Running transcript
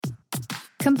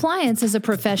Compliance is a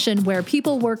profession where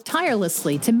people work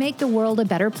tirelessly to make the world a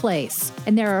better place.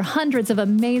 And there are hundreds of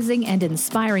amazing and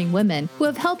inspiring women who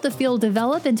have helped the field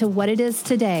develop into what it is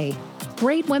today.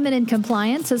 Great Women in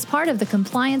Compliance is part of the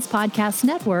Compliance Podcast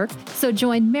Network, so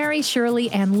join Mary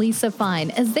Shirley and Lisa Fine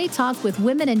as they talk with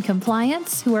women in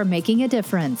compliance who are making a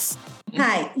difference.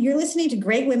 Hi, you're listening to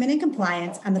Great Women in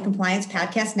Compliance on the Compliance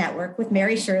Podcast Network with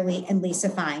Mary Shirley and Lisa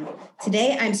Fine.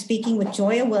 Today, I'm speaking with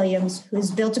Joya Williams, who has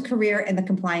built a career in the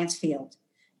compliance field.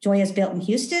 Joya is based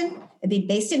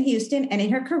in Houston, and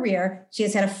in her career, she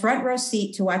has had a front row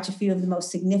seat to watch a few of the most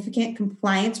significant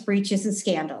compliance breaches and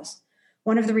scandals.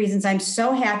 One of the reasons I'm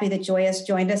so happy that Joya has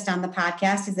joined us on the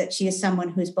podcast is that she is someone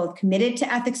who is both committed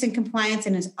to ethics and compliance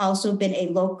and has also been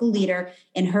a local leader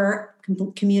in her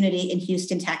community in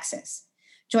Houston, Texas.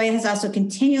 Joya has also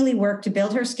continually worked to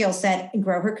build her skill set and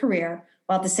grow her career,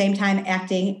 while at the same time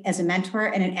acting as a mentor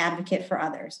and an advocate for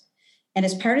others. And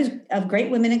as part of Great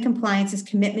Women in Compliance's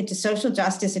commitment to social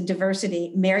justice and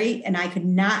diversity, Mary and I could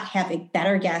not have a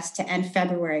better guest to end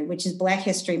February, which is Black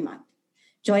History Month.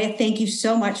 Joya, thank you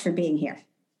so much for being here.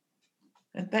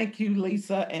 And thank you,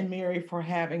 Lisa and Mary, for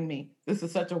having me. This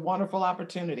is such a wonderful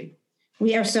opportunity.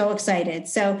 We are so excited.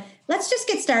 So let's just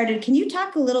get started. Can you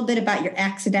talk a little bit about your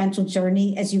accidental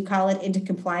journey, as you call it, into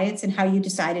compliance and how you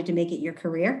decided to make it your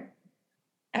career?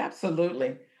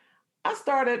 Absolutely. I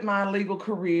started my legal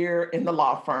career in the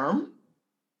law firm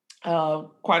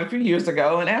quite a few years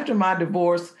ago. And after my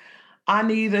divorce, I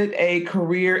needed a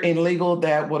career in legal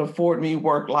that would afford me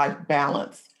work-life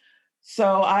balance.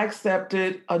 So I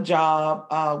accepted a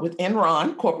job with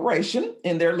Enron Corporation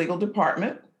in their legal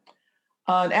department.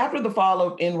 And after the fall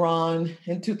of Enron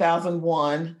in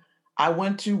 2001, I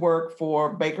went to work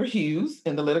for Baker Hughes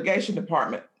in the litigation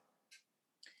department.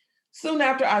 Soon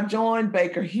after I joined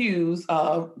Baker Hughes,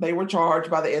 they were charged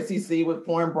by the SEC with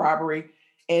foreign bribery,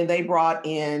 and they brought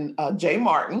in Jay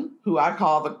Martin, who I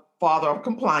call the father of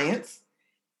compliance,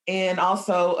 and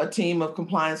also a team of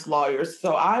compliance lawyers.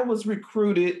 So I was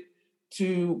recruited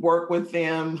to work with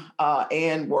them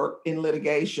and work in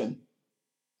litigation.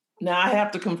 Now, I have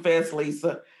to confess,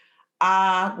 Lisa,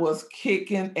 I was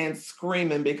kicking and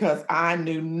screaming because I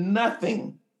knew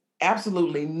nothing,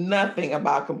 absolutely nothing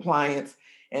about compliance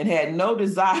and had no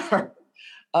desire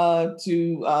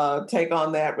to take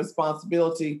on that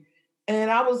responsibility.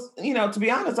 And I was, to be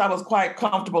honest, I was quite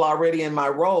comfortable already in my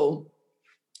role.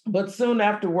 But soon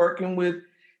after working with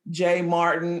Jay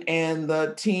Martin and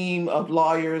the team of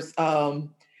lawyers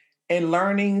and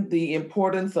learning the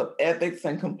importance of ethics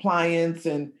and compliance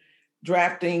and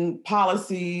drafting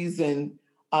policies and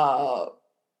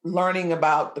learning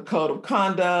about the code of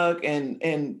conduct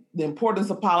and the importance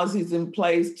of policies in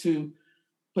place to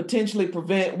potentially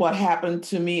prevent what happened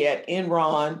to me at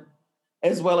Enron,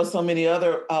 as well as so many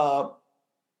others,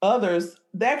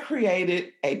 that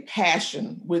created a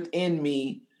passion within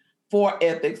me for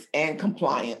ethics and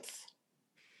compliance.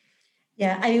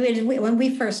 Yeah, when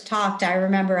we first talked, I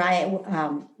remember I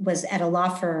was at a law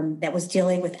firm that was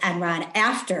dealing with Enron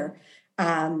after,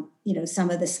 some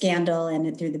of the scandal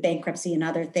and through the bankruptcy and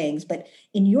other things. But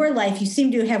in your life, you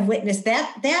seem to have witnessed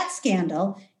that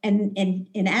scandal and in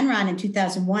Enron in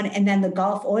 2001, and then the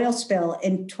Gulf oil spill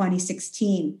in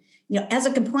 2016. As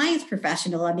a compliance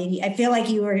professional, I feel like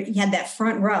you had that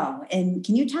front row. And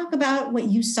can you talk about what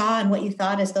you saw and what you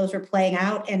thought as those were playing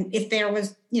out, and if there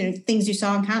was, things you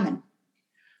saw in common?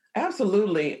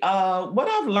 Absolutely. What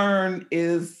I've learned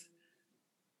is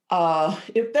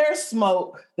if there's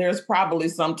smoke, there's probably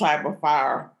some type of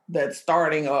fire that's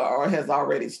starting or has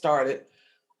already started.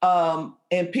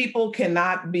 And people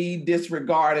cannot be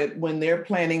disregarded when they're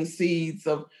planting seeds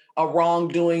of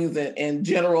wrongdoings and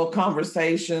general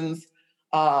conversations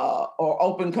or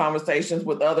open conversations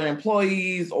with other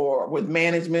employees or with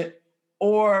management.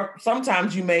 Or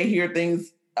sometimes you may hear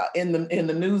things in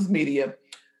the news media.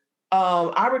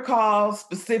 I recall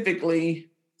specifically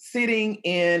sitting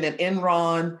in an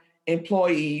Enron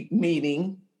employee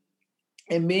meeting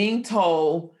and being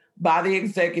told by the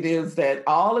executives that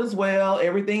all is well,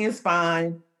 everything is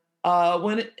fine,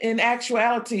 when in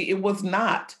actuality, it was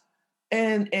not.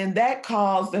 And that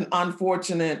caused an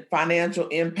unfortunate financial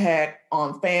impact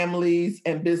on families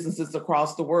and businesses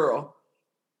across the world.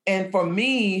 And for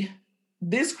me,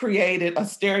 this created a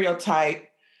stereotype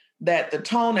that the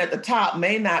tone at the top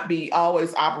may not be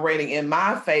always operating in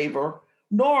my favor,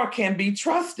 nor can be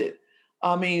trusted.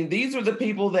 I mean, these are the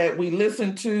people that we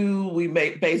listen to, we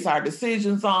base our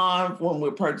decisions on when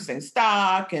we're purchasing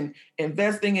stock and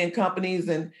investing in companies.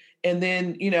 And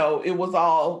then, it was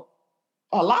all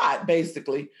a lot,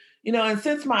 basically. And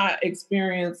since my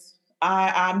experience,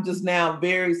 I'm just now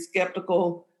very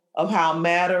skeptical of how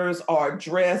matters are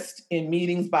addressed in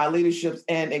meetings by leaderships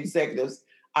and executives.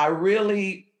 I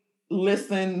really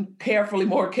listen carefully,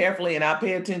 more carefully, and I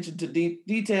pay attention to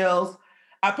details.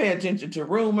 I pay attention to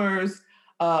rumors,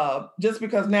 just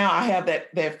because now I have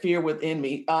that fear within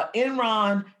me.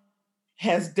 Enron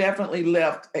has definitely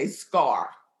left a scar.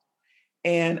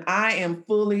 And I am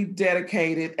fully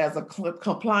dedicated as a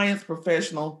compliance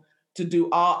professional to do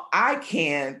all I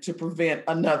can to prevent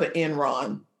another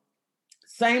Enron.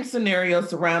 Same scenario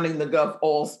surrounding the Gulf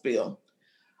oil spill.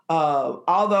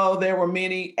 Although there were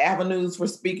many avenues for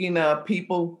speaking up,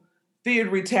 people feared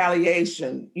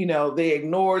retaliation. They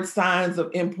ignored signs of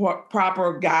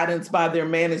improper guidance by their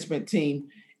management team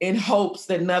in hopes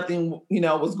that nothing,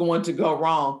 was going to go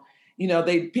wrong.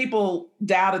 People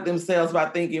doubted themselves by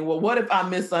thinking, well, what if I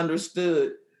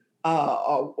misunderstood?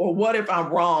 Or what if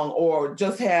I'm wrong? Or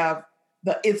just have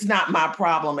it's not my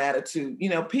problem attitude.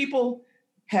 People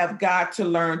have got to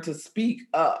learn to speak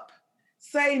up,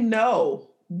 say no,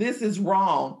 this is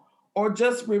wrong, or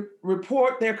just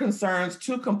report their concerns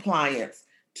to compliance,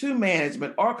 to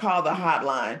management, or call the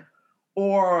hotline,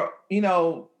 or,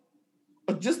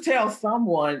 just tell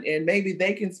someone and maybe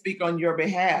they can speak on your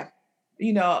behalf.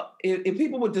 If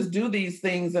people would just do these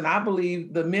things, and I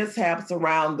believe the mishaps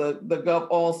around the Gulf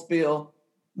oil spill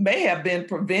may have been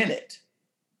prevented.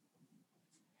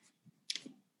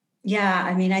 Yeah,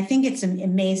 I think it's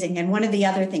amazing. And one of the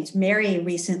other things, Mary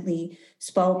recently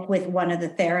spoke with one of the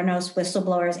Theranos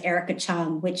whistleblowers, Erica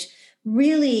Chung, which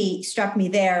really struck me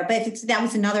there. But that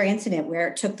was another incident where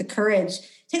it took the courage.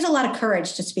 It takes a lot of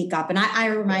courage to speak up. And I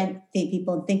remind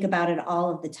people and think about it all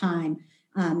of the time.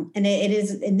 And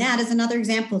that is another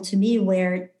example to me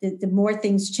where the more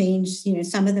things change,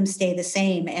 some of them stay the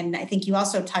same. And I think you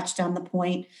also touched on the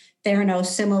point, Theranos,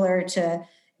 similar to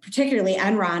particularly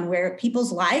Enron, where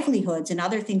people's livelihoods and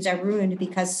other things are ruined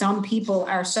because some people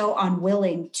are so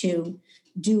unwilling to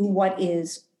do what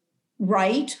is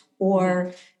right,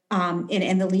 or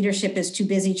and the leadership is too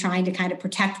busy trying to kind of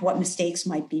protect what mistakes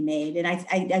might be made. And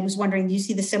I was wondering, do you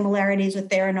see the similarities with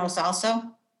Theranos also?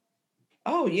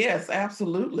 Oh, yes,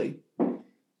 absolutely.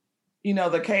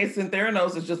 The case in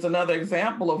Theranos is just another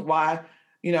example of why,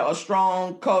 a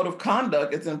strong code of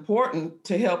conduct is important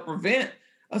to help prevent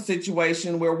a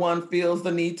situation where one feels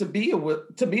the need to be a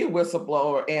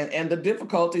whistleblower and the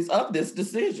difficulties of this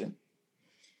decision.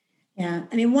 Yeah.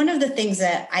 One of the things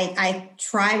that I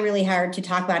try really hard to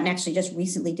talk about, and actually just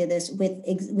recently did this with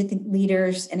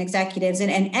leaders and executives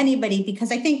and anybody,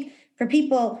 because I think for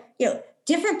people,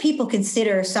 different people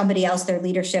consider somebody else their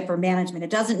leadership or management. It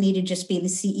doesn't need to just be the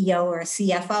CEO or a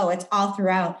CFO. It's all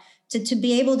throughout. To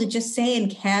be able to just say in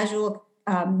casual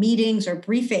meetings or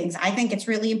briefings, I think it's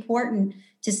really important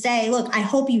to say, look, I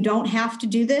hope you don't have to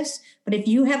do this, but if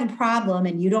you have a problem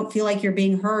and you don't feel like you're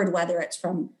being heard, whether it's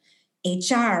from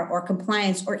HR or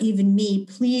compliance or even me,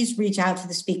 please reach out to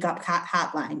the Speak Up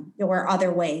hotline or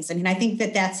other ways. I think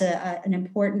that that's an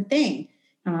important thing,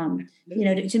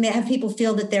 to have people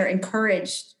feel that they're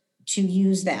encouraged to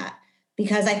use that.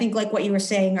 Because I think, like what you were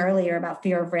saying earlier about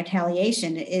fear of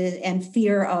retaliation and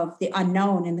fear of the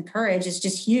unknown, and the courage is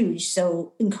just huge.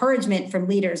 So encouragement from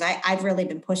leaders, I've really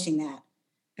been pushing that.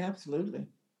 Absolutely.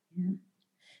 Yeah.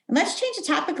 And let's change the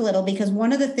topic a little, because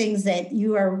one of the things that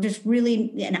you are just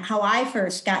really, and how I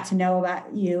first got to know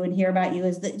about you and hear about you,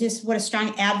 is that just what a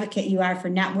strong advocate you are for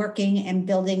networking and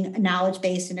building a knowledge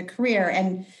base in a career.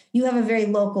 And you have a very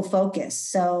local focus.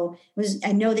 So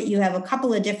I know that you have a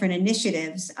couple of different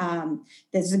initiatives.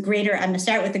 There's I'm going to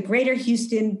start with the Greater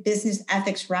Houston Business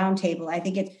Ethics Roundtable. I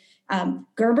think it's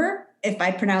Gerber, if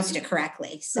I pronounced it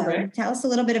correctly. So Correct. Tell us a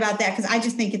little bit about that, because I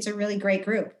just think it's a really great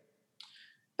group.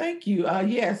 Thank you.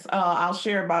 Yes, I'll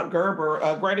share about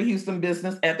Gerber, Greater Houston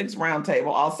Business Ethics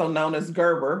Roundtable, also known as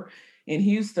Gerber in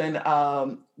Houston.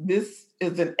 This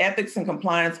is an ethics and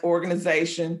compliance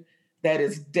organization that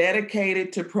is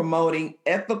dedicated to promoting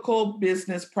ethical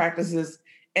business practices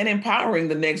and empowering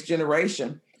the next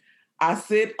generation. I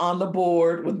sit on the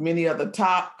board with many of the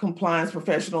top compliance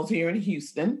professionals here in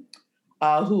Houston,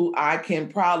 who I can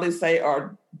proudly say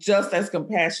are just as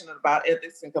compassionate about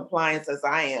ethics and compliance as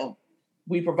I am.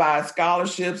 We provide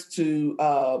scholarships to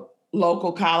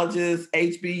local colleges,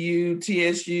 HBU,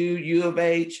 TSU, U of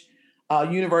H,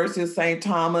 University of St.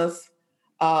 Thomas,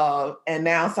 and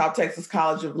now South Texas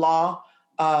College of Law.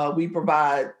 We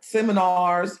provide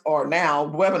seminars, or now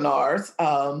webinars,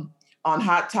 on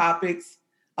hot topics.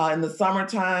 In the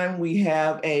summertime, we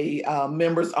have a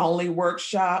members-only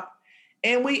workshop,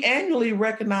 and we annually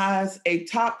recognize a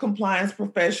top compliance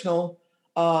professional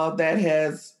that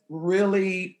has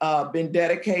really been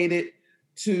dedicated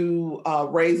to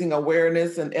raising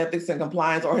awareness in ethics and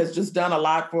compliance, or has just done a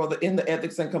lot in the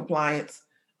ethics and compliance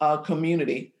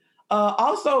community.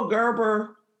 Also,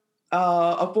 Gerber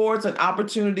affords an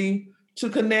opportunity to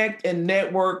connect and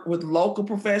network with local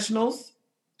professionals,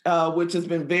 which has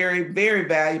been very, very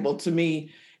valuable to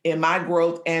me in my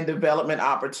growth and development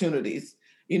opportunities.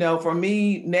 For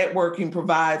me, networking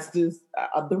provides this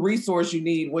the resource you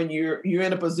need when you're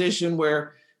in a position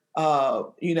where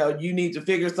you need to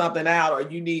figure something out, or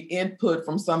you need input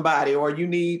from somebody, or you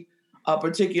need a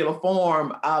particular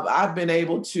form. I've been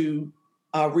able to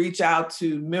reach out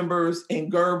to members in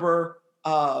Gerber.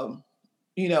 That's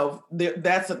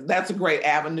a great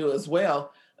avenue as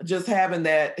well. Just having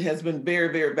that has been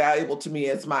very, very valuable to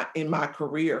me in my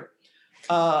career.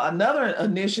 Another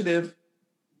initiative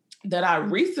that I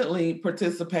recently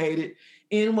participated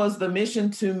in was the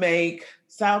mission to make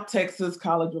South Texas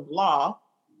College of Law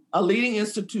a leading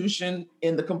institution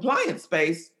in the compliance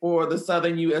space for the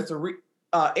Southern U.S.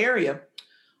 area,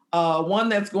 one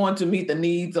that's going to meet the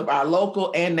needs of our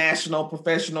local and national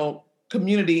professional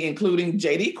community, including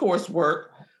JD coursework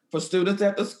for students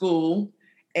at the school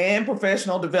and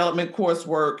professional development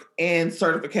coursework and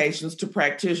certifications to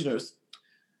practitioners.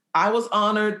 I was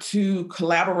honored to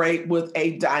collaborate with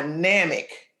a dynamic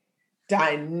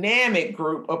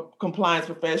group of compliance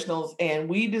professionals, and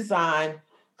we designed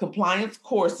compliance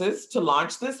courses to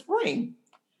launch this spring.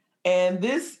 And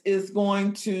this is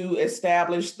going to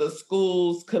establish the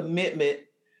school's commitment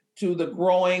to the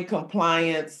growing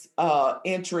compliance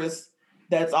interest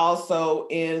that's also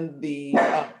in the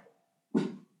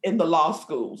law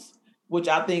schools, which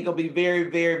I think will be very,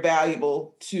 very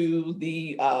valuable to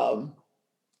the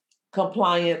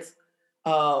compliance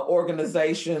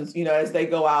organizations, as they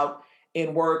go out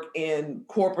and work in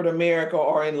corporate America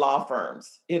or in law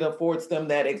firms. It affords them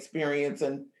that experience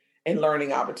and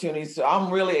learning opportunities. So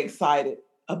I'm really excited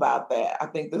about that. I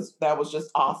think that was just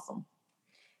awesome.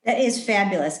 That is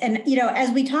fabulous. And,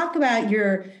 as we talk about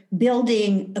your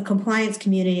building a compliance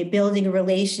community, building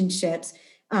relationships,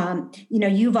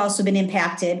 you've also been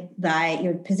impacted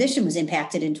your position was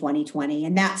impacted in 2020,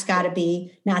 and that's got to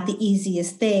be not the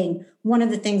easiest thing. One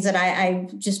of the things that I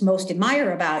just most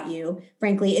admire about you,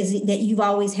 frankly, is that you've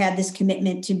always had this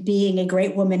commitment to being a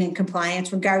great woman in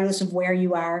compliance, regardless of where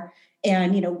you are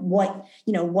and, what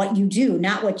you do,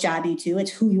 not what job you do,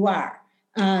 it's who you are.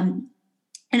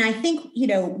 And I think,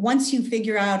 once you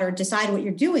figure out or decide what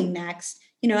you're doing next,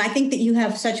 I think that you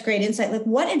have such great insight. Like,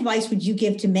 what advice would you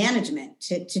give to management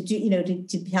to do,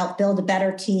 to help build a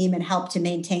better team and help to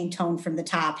maintain tone from the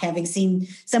top, having seen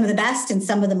some of the best and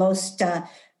some of the most,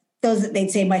 those that they'd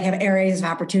say might have areas of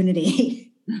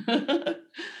opportunity? Yes,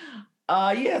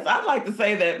 I'd like to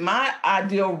say that my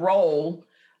ideal role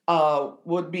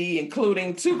would be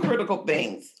including two critical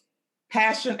things: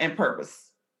 passion and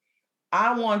purpose.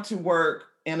 I want to work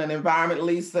in an environment,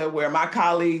 Lisa, where my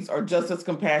colleagues are just as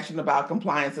compassionate about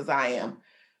compliance as I am.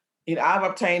 I've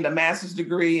obtained a master's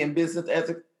degree in business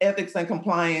ethics and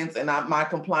compliance, and my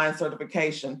compliance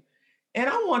certification. And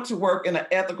I want to work in an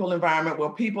ethical environment where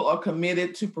people are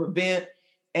committed to prevent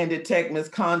and detect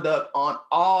misconduct on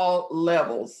all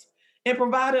levels and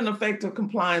provide an effective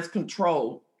compliance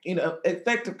controls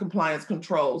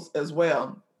as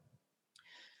well.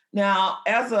 Now,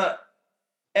 as a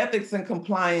ethics and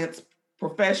compliance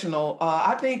professional,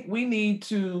 I think we need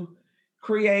to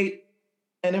create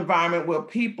an environment where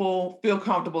people feel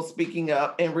comfortable speaking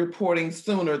up and reporting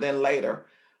sooner than later.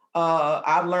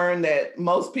 I've learned that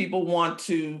most people want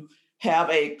to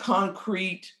have a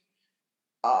concrete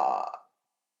or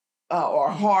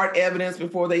hard evidence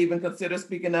before they even consider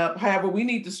speaking up. However, we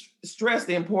need to stress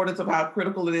the importance of how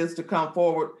critical it is to come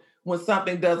forward when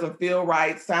something doesn't feel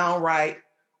right, sound right,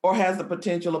 or has the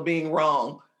potential of being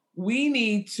wrong. We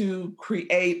need to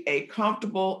create a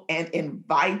comfortable and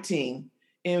inviting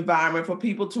environment for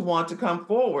people to want to come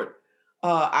forward.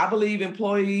 I believe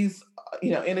employees,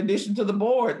 in addition to the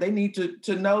board, they need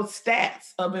to know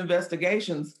stats of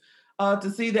investigations to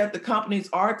see that the companies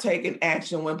are taking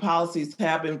action when policies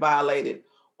have been violated,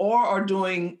 or are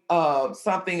doing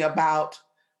something about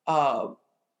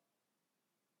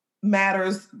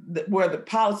matters where the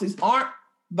policies aren't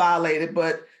violated,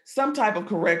 but some type of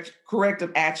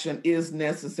corrective action is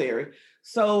necessary.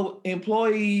 So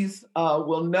employees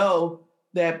will know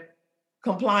that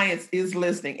compliance is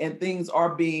listening and things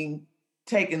are being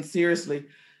taken seriously.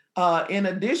 In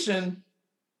addition,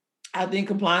 I think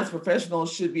compliance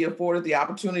professionals should be afforded the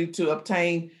opportunity to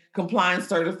obtain compliance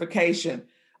certification,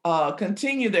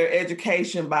 continue their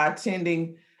education by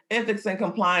attending ethics and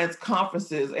compliance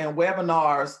conferences and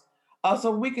webinars,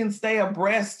 so we can stay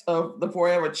abreast of the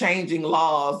forever changing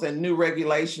laws and new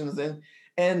regulations, and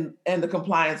and the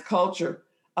compliance culture.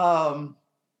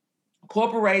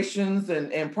 Corporations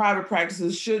and private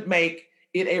practices should make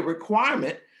it a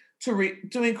requirement to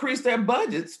increase their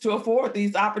budgets to afford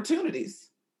these opportunities.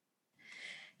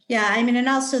 Yeah, I mean, and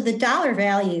also the dollar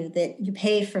value that you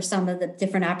pay for some of the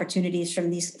different opportunities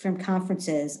from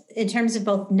conferences, in terms of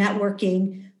both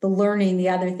networking, the learning, the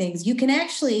other things, you can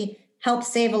actually help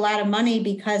save a lot of money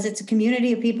because it's a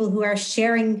community of people who are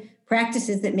sharing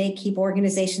practices that may keep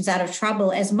organizations out of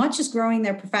trouble as much as growing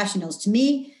their professionals. To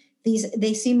me,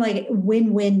 they seem like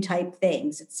win-win type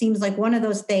things. It seems like one of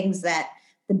those things that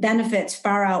the benefits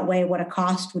far outweigh what a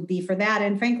cost would be for that,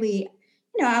 and frankly,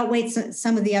 outweigh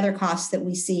some of the other costs that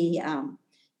we see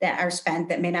that are spent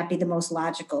that may not be the most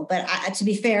logical. But to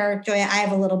be fair, Joya, I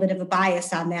have a little bit of a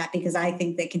bias on that because I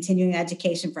think that continuing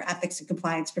education for ethics and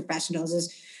compliance professionals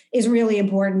is really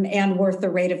important and worth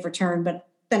the rate of return. But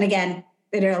then again,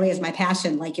 it really is my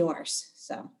passion, like yours.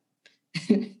 So,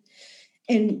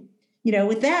 and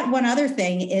with that, one other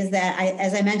thing is that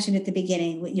as I mentioned at the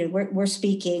beginning, we're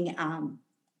speaking.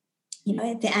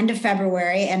 At the end of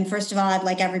February. And first of all, I'd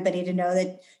like everybody to know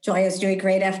that Joya is doing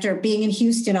great after being in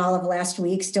Houston all of last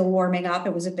week, still warming up.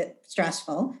 It was a bit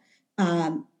stressful.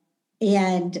 And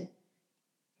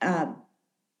I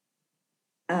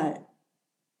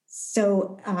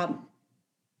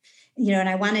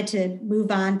wanted to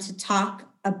move on to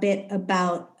talk a bit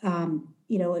about,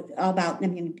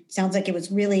 it sounds like it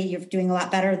was really, you're doing a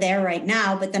lot better there right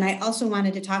now. But then I also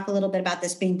wanted to talk a little bit about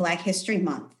this being Black History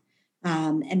Month.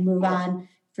 And move on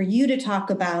for you to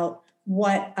talk about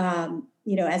what,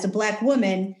 as a Black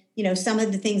woman, some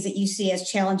of the things that you see as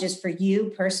challenges for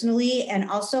you personally, and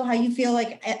also how you feel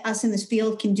like us in this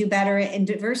field can do better in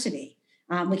diversity.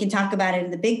 We can talk about it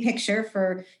in the big picture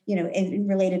for, and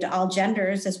related to all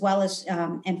genders, as well as,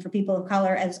 and for people of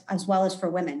color, as well as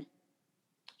for women.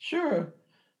 Sure.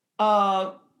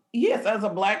 Yes, as a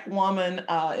Black woman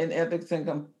in ethics and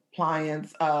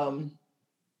compliance,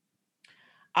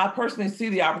 I personally see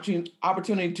the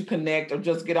opportunity to connect or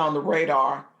just get on the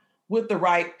radar with the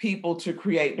right people to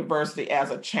create diversity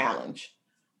as a challenge.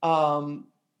 And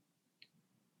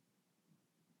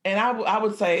I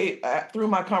would say through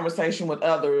my conversation with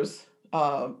others,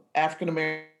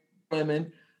 African-American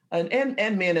women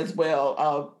and men as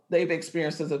well, they've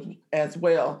experienced this as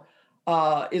well.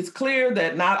 It's clear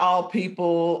that not all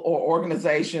people or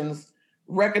organizations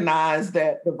recognize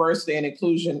that diversity and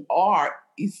inclusion are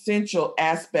essential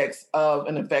aspects of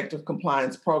an effective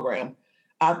compliance program.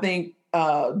 I think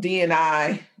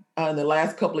D&I in the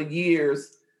last couple of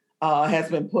years has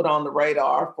been put on the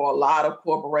radar for a lot of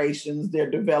corporations.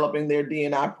 They're developing their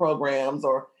D&I programs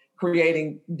or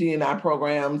creating D&I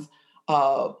programs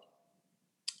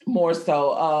more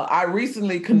so. I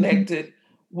recently connected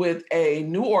with a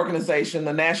new organization,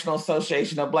 the National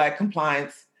Association of Black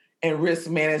Compliance and Risk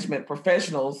Management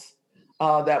Professionals,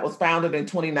 that was founded in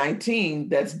 2019,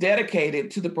 that's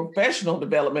dedicated to the professional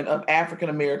development of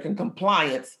African-American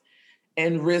compliance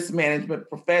and risk management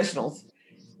professionals.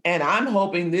 And I'm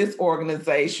hoping this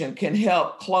organization can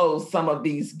help close some of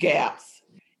these gaps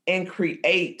and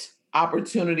create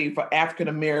opportunity for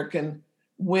African-American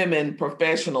women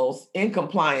professionals in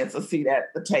compliance a seat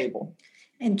at the table.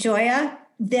 And Joya,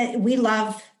 we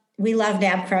love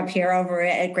NABCRP here over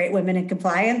at Great Women in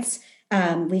Compliance.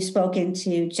 We've spoken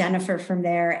to Jennifer from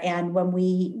there, and when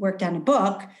we worked on a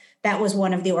book, that was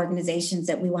one of the organizations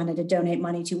that we wanted to donate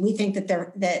money to. We think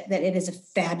that it is a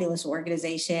fabulous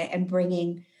organization and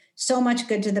bringing so much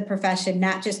good to the profession,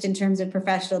 not just in terms of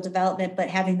professional development, but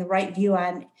having the right view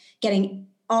on getting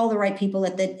all the right people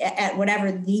at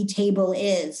whatever the table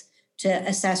is to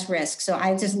assess risk. So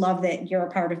I just love that you're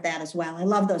a part of that as well. I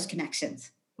love those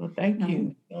connections. Well, thank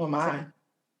you. So am I.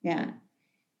 Yeah.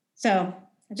 So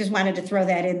I just wanted to throw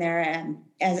that in there, and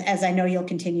as I know you'll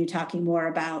continue talking more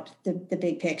about the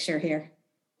big picture here.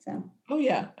 So. Oh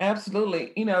yeah,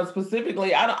 absolutely.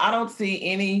 Specifically, I don't see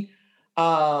any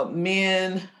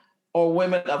men or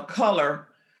women of color,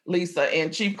 Lisa,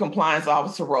 in chief compliance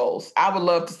officer roles. I would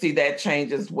love to see that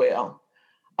change as well.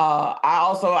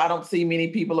 I don't see many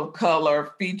people of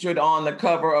color featured on the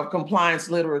cover of compliance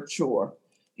literature,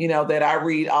 that I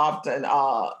read often,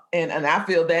 and I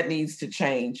feel that needs to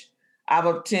change. I've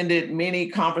attended many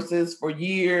conferences for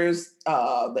years,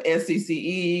 the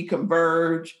SCCE,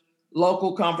 Converge,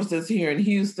 local conferences here in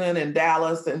Houston and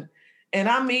Dallas, and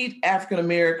I meet African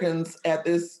Americans at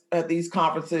these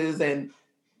conferences, and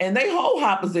they hold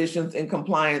high positions in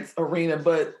compliance arena,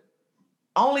 but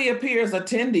only appear as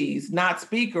attendees, not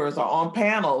speakers or on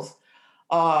panels,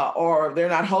 or they're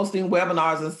not hosting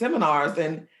webinars and seminars,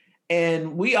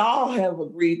 and we all have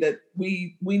agreed that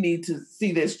we need to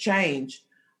see this change.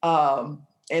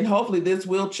 And hopefully this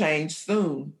will change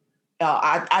soon.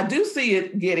 I do see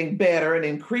it getting better and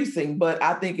increasing, but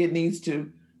I think it needs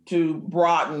to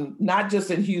broaden, not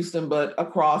just in Houston, but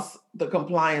across the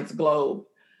compliance globe.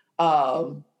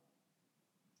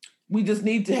 We just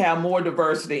need to have more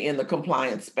diversity in the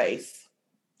compliance space.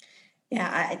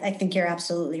 Yeah, I think you're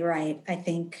absolutely right. I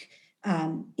think,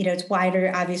 it's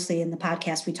wider. Obviously, in the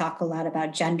podcast, we talk a lot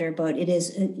about gender, but it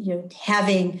is,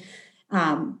 having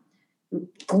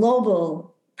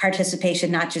global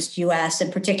participation, not just U.S.,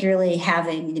 and particularly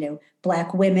having,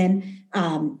 Black women.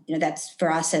 That's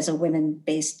for us as a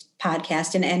women-based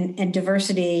podcast, and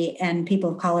diversity and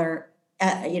people of color,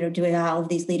 doing all of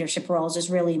these leadership roles is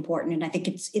really important. And I think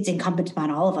it's incumbent upon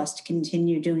all of us to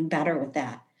continue doing better with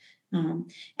that.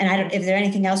 And is there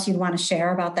anything else you'd want to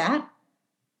share about that?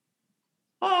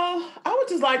 I would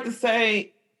just like to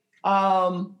say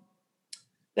that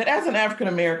as an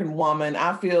African-American woman,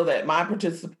 I feel that my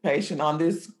participation on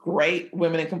this great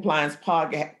Women in Compliance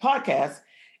podcast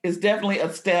is definitely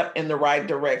a step in the right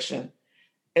direction,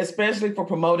 especially for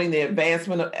promoting the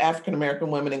advancement of African-American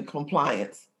women in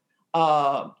compliance.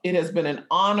 It has been an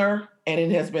honor and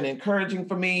it has been encouraging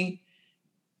for me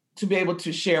to be able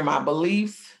to share my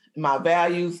beliefs, my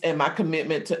values, and my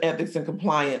commitment to ethics and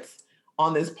compliance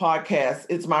on this podcast.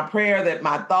 It's my prayer that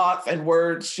my thoughts and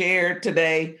words shared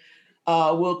today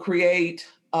will create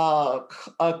a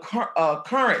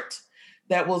current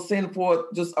that will send forth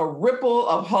just a ripple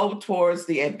of hope towards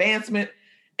the advancement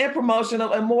and promotion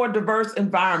of a more diverse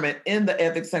environment in the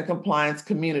ethics and compliance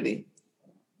community.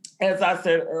 As I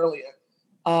said earlier,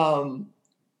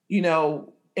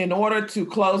 in order to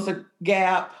close the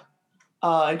gap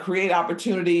and create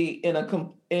opportunity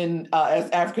as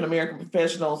African American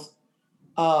professionals,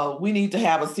 we need to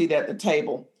have a seat at the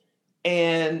table.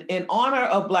 And in honor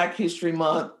of Black History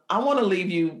Month, I want to leave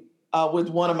you with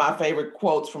one of my favorite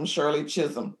quotes from Shirley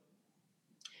Chisholm.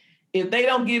 If they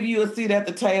don't give you a seat at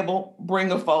the table,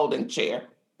 bring a folding chair.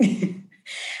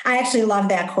 I actually love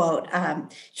that quote.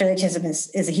 Shirley Chisholm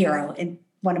is a hero and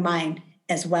one of mine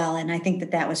as well. And I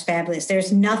think that was fabulous.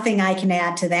 There's nothing I can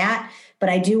add to that, but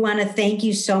I do want to thank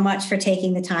you so much for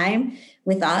taking the time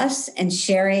with us and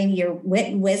sharing your wit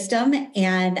and wisdom.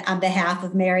 And on behalf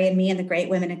of Mary and me and the Great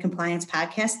Women in Compliance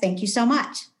podcast, thank you so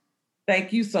much.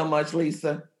 Thank you so much,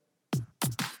 Lisa.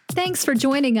 Thanks for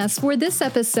joining us for this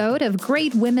episode of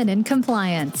Great Women in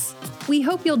Compliance. We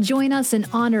hope you'll join us in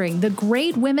honoring the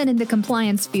great women in the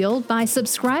compliance field by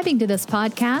subscribing to this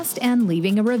podcast and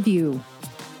leaving a review.